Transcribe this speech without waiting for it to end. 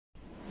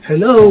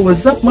Hello,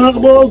 what's up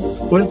mga kabog?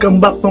 Welcome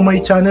back to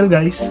my channel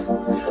guys.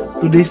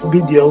 Today's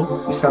video,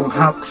 isang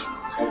hacks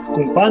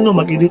kung paano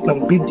mag-edit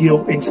ng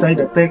video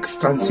inside the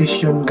text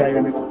transition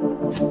gaya nito.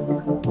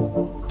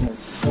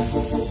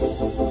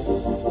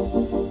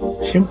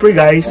 Siyempre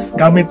guys,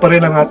 gamit pa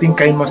rin ang ating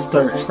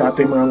Kinemaster sa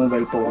ating mga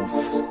mobile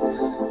phones.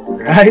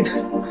 Right?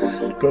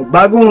 So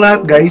bagong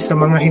lahat guys, sa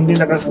mga hindi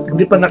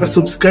pa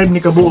nakasubscribe ni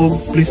Kabuog,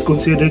 please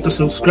consider to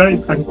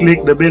subscribe and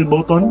click the bell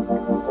button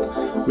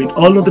with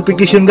all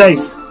notification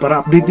guys,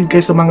 para updated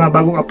kayo sa mga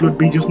bagong upload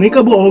videos ni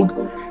Kabuog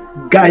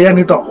gaya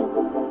nito.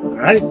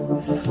 Alright?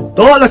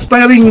 To all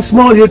aspiring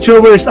small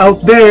YouTubers out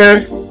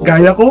there,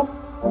 gaya ko,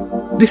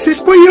 this is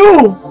for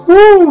you!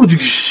 Woo!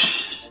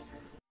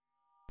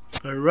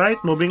 Alright,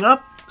 moving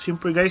up.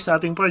 Siyempre guys, sa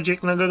ating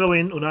project na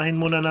gagawin,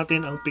 unahin muna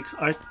natin ang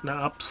PixArt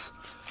na apps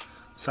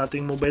sa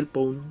ating mobile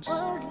phones.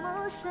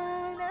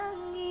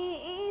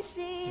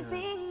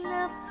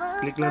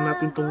 Click lang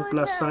natin tong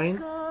plus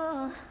sign.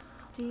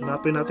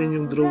 Hanapin natin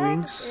yung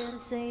drawings.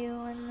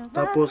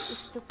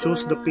 Tapos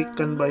choose the pick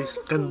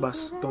canvas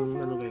tong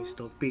ano guys,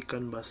 to pick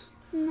canvas.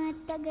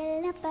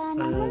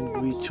 And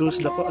we choose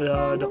the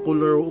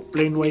color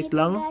plain white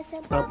lang.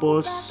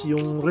 Tapos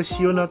yung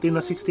ratio natin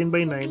na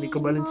 16:9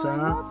 equivalent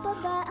sa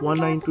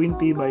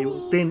 1920 by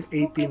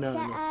 1080 na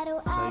ano,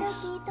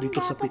 size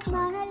dito sa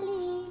PixArt.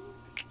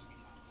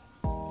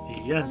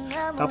 Yan.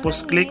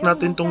 Tapos click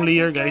natin tong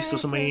layer guys, to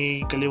sa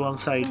may kaliwang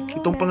side.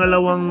 Itong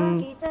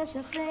pangalawang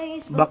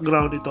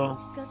background ito,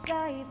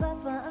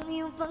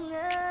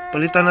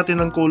 palitan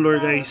natin ng color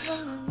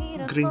guys,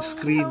 green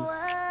screen.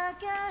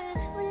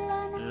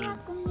 Yan.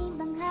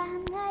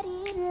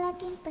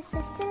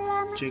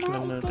 Check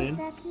lang natin.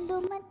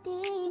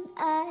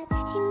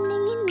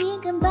 Hindi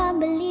ka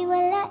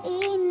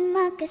babaliwalain,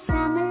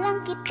 makasama lang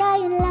kita,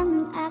 yun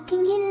lang ang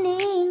aking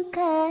hiling.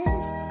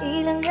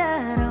 Ilang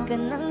araw ka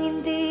nang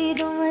hindi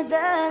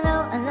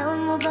dumadalaw,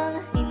 alam mo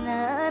bang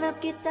hinahanap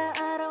kita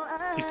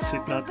araw-araw.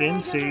 Exit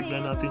natin, save na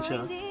natin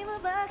siya.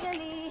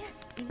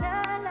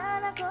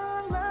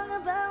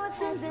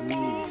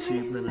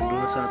 Save na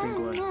nandun sa ating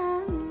kuwan,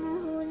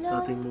 sa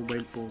ating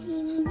mobile phone,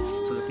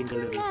 sa ating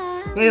gallery.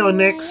 Ngayon,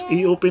 next,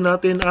 i-open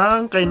natin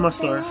ang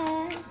Kinemaster.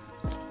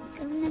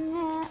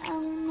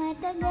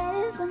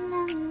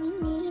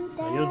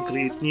 Ayun,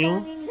 create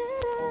new.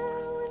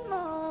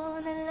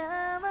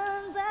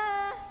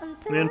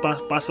 Ngayon,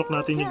 pasok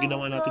natin yung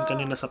ginawa natin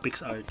kanina sa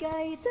PixArt.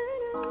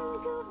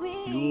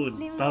 Yun.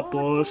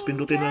 Tapos,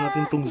 pindutin na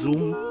natin tong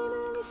zoom.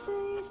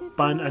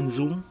 Pan and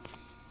zoom.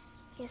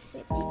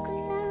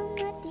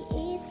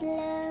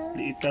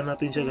 Liitan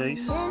natin siya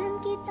guys.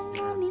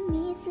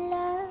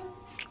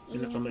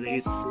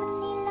 Pinakamaliit.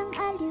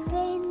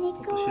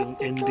 Tapos yung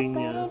ending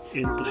niya,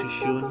 end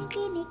position.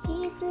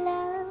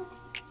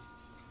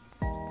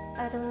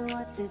 I don't know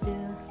what to do,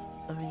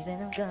 or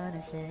even I'm gonna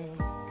say,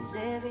 cause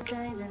every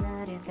time na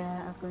nariyan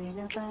ka, ako'y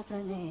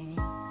napapraning.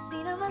 Di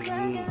na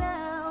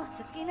magagalaw sa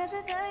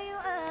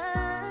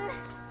kinakatayuan.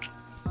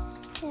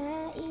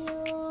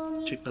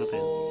 Check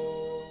natin.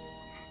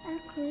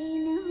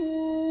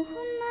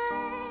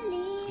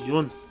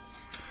 Yun.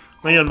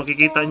 Ngayon,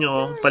 makikita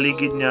nyo,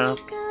 paligid niya,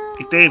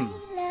 itim.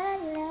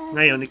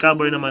 Ngayon,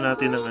 i-cover naman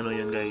natin ng ano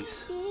yan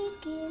guys.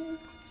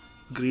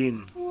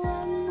 Green.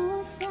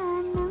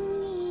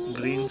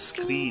 Green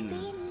screen.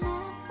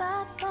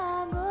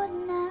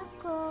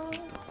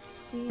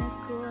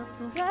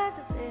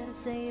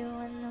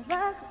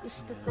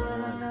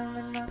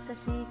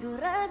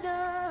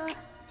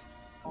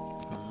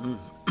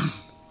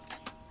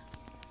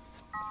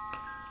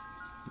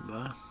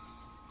 Diba?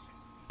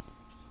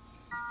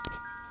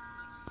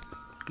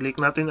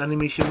 Click natin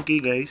animation key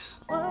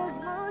guys.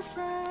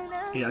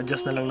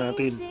 I-adjust na lang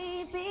natin.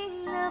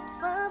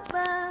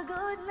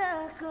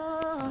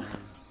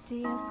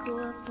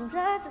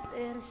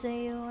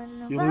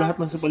 Yung lahat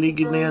ng sa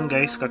paligid na yan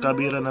guys,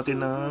 kakabira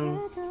natin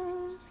ng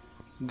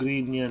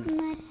green yan.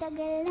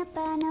 Matagal na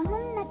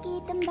panahon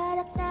nakitang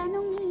balak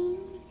tanongin,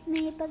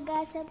 may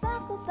pag-asa ba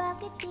ko,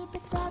 bakit di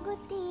pa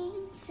sagutin?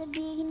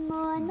 Sabihin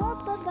mo ano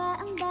pa ba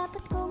ang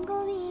dapat kong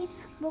gawin,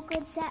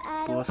 bukod sa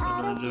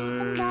araw-araw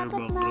kitang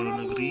dapat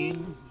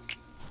mahalin.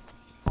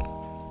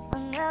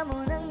 Mo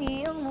ng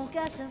iyong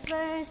mukha sa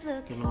first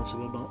look, ito naman sa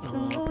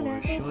babang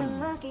portion.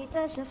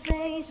 Makita sa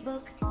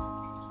Facebook,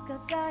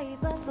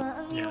 kakaiba pa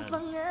ang iyong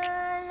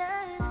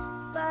pangalan,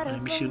 para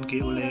animation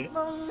kay uli.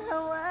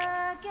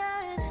 Wala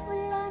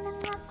nang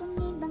akong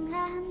ibang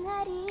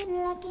hahangarin,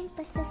 laking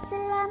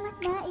pasasalamat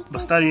na ikaw.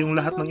 Basta yung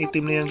lahat ng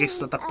itim na yan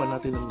guys, tatakpan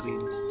natin ng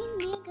green.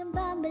 Hindi ka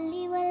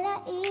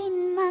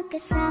babaliwalain,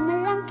 makasama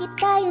lang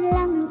kita, yun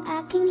lang ang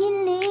aking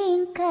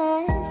hiling.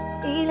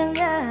 Ilang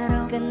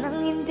araw ka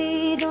nang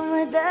hindi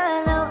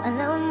dumadalaw,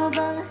 alam mo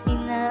bang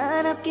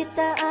hinahanap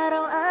kita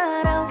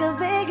araw-araw.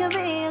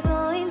 Gabi-gabi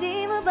ako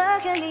hindi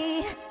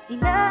mabakali,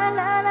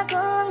 inaalala ko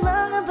ang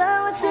mga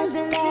bawat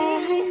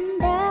sandali.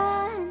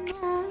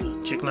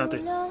 Check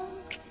natin.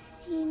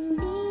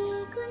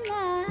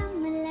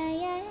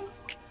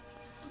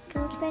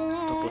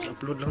 Tapos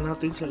upload lang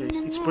natin siya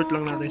guys, export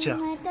lang natin siya.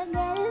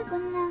 Matagal ko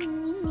nang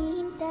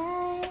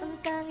hinihintay.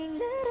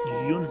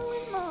 Ayun.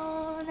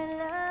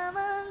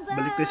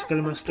 Balik tayo sa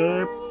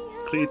Kinemaster.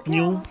 Create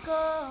new.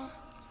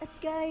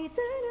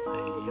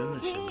 Ayun na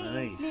siya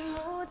guys.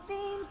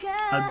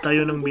 Add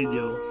tayo ng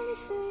video.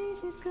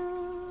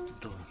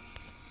 Ito.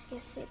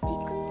 Kasi di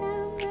ko na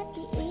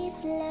matiis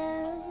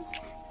love.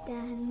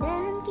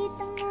 Dahan-dahan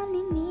kitang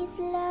namimiss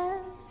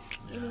love.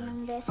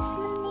 Ilang beses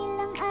man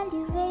nilang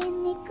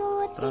aliwin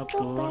ko at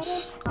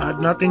tapos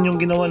add natin yung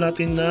ginawa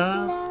natin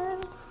na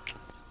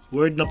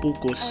word na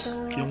focus,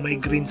 yung may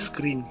green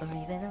screen.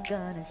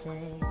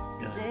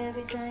 Yan.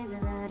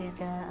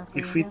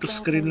 I-fit to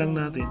screen lang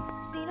natin.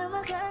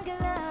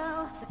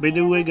 By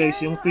the way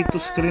guys, yung fit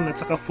to screen at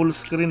saka full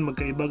screen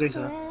magkaiba guys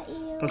ha.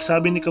 Pag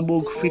sabi ni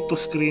Kabog fit to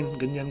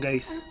screen, ganyan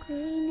guys.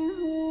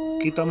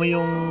 Kita mo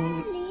yung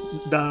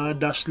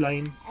dash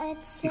line,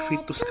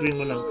 i-fit to screen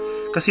mo lang.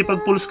 Kasi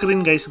pag full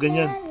screen guys,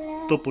 ganyan.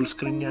 Ito full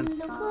screen yan.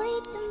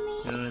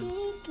 Yan.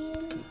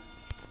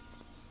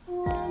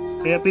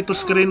 Kaya fit to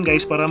screen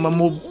guys, para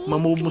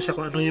ma-move mo siya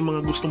kung ano yung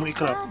mga gusto mo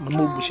i-crop,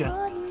 ma-move mo siya.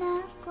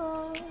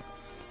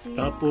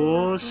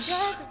 Tapos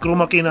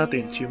chroma key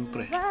natin,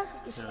 syempre.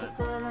 Yan.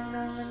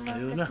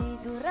 Ayun na.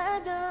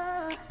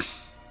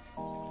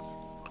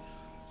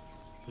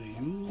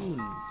 Ayun,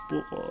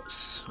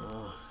 focus.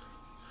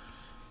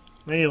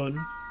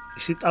 Ngayon,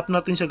 i-set up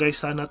natin siya guys.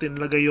 Saan natin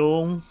ilagay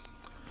yung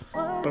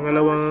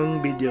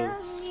pangalawang video.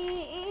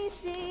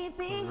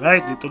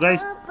 Alright, dito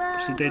guys.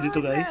 Proceed tayo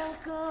dito guys.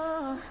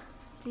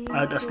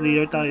 Add as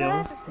layer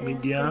tayo.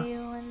 Media.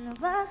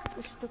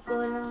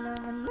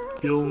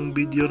 Yung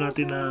video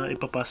natin na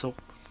ipapasok.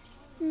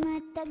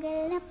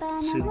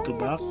 Send to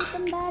back.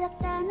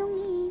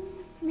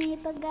 May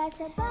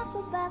pag-asa ba ko,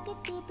 bakit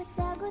di pa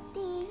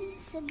sagutin?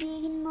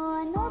 Sabihin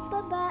mo ano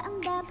pa ba ang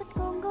dapat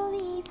kong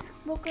gawin?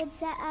 Bukod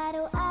sa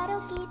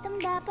araw-araw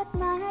kitang dapat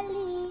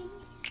mahalin.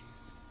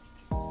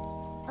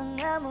 Ang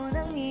amo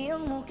ng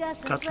iyong mukha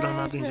sa cut lang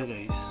natin siya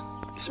guys.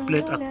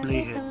 Split at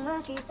playhead.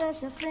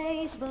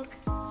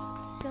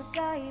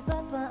 Kakaiba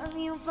pa ang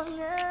iyong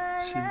pangalan.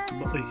 Send to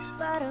back guys.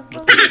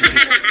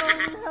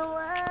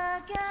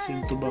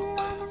 Send to back.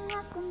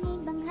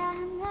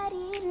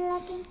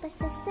 Laking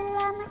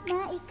pasasalamat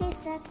na ikay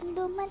sa akin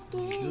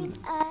dumating.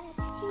 At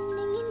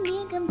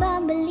hindi kang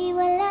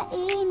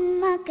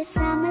babaliwalain.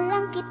 Magkasama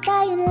lang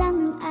kita, yun lang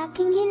ang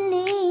aking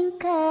hiling.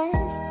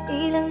 Cause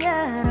ilang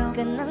araw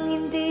ka nang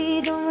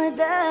hindi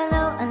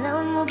dumadalaw.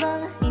 Alam mo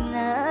bang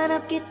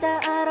hinahanap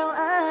kita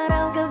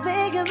araw-araw.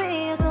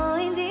 Gabi-gabi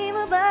ako hindi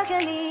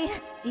mabakali.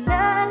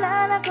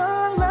 Inaalala ko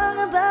ang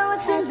mga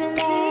bawat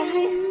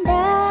sandali.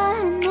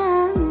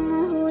 Dahan-dahan ang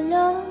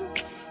nahulog,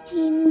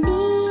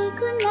 hindi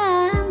ko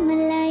na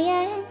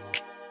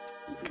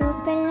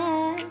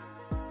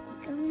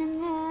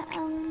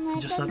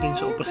adjust natin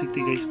sa opacity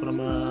guys para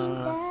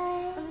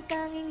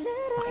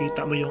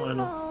makita mo yung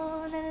ano.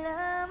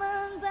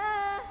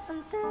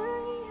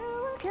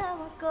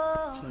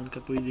 Saan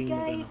ka pwedeng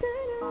mag ano.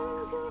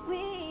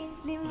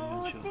 Ayan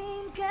siya.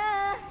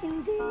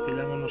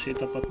 Kailangan mo siya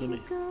tapat dun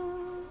eh.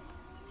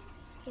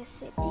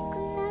 Kasi di ko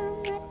na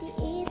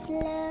matiis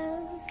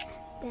love.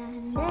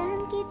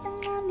 Dahan-dahan kitang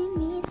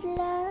namimiss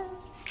love.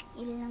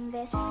 Ilang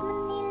beses man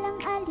nilang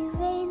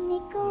aliwin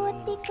ko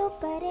at ikaw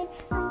pa rin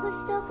ang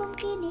gusto kong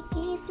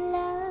kinikis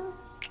love.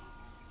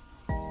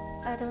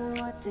 I don't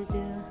know what to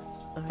do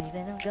or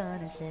even I'm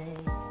gonna say.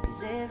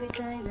 Cause every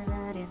time na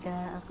nariyan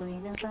ka ako'y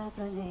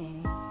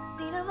napapraning.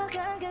 Di na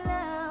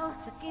makagalaw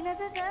sa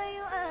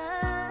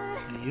kinatatayuan.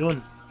 Ayun.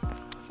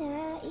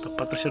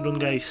 Tapat na siya dun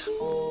guys.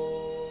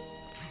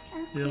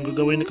 Yan ang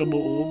gagawin ni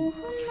Kabuog.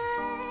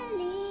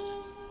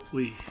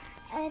 Uy.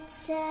 At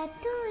sa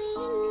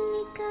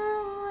tuwing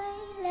ikaw ay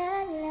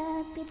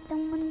lalapit,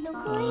 ang mundo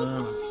ko'y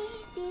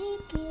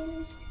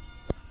tumitigil.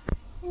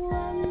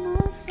 Huwag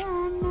mo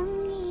sanang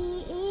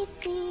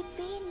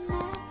iisipin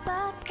na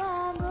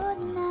papagod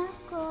na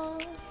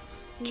ko.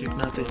 Check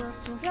natin.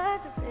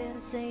 Pero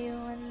sa'yo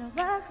ano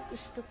ba?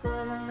 Gusto ko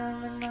lang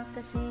naman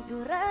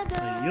makasigurado.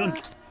 Ayun.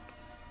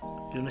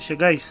 Yun na siya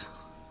guys.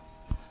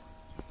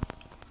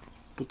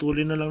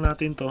 Putulin na lang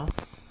natin to.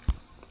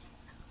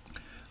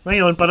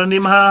 Ngayon, para hindi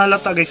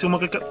mahahalata guys, yung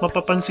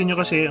mapapansin nyo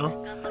kasi,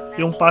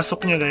 yung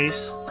pasok niya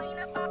guys,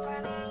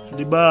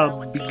 di ba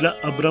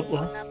bigla, abrupt,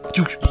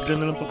 bigla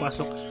na lang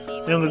papasok.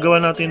 Ngayon, gagawa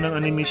natin ng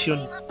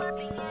animation.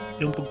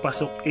 Yung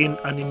pagpasok in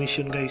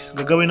animation guys.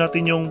 Gagawin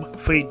natin yung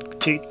fade.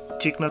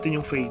 Check natin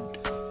yung fade.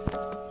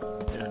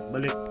 Yan,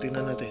 balik,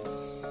 tingnan natin.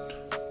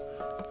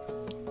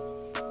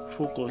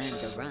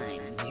 Focus.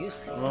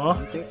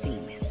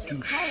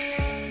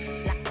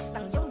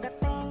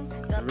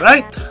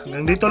 Alright,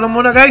 hanggang dito lang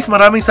muna guys.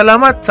 Maraming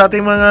salamat sa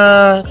ating mga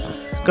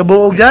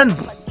kabuog dyan.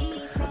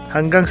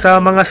 Hanggang sa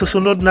mga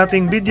susunod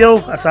nating video,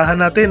 asahan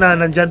natin na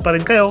nandyan pa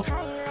rin kayo.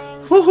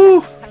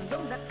 Woohoo!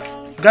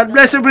 God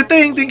bless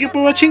everything. Thank you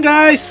for watching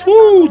guys.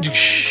 Woo!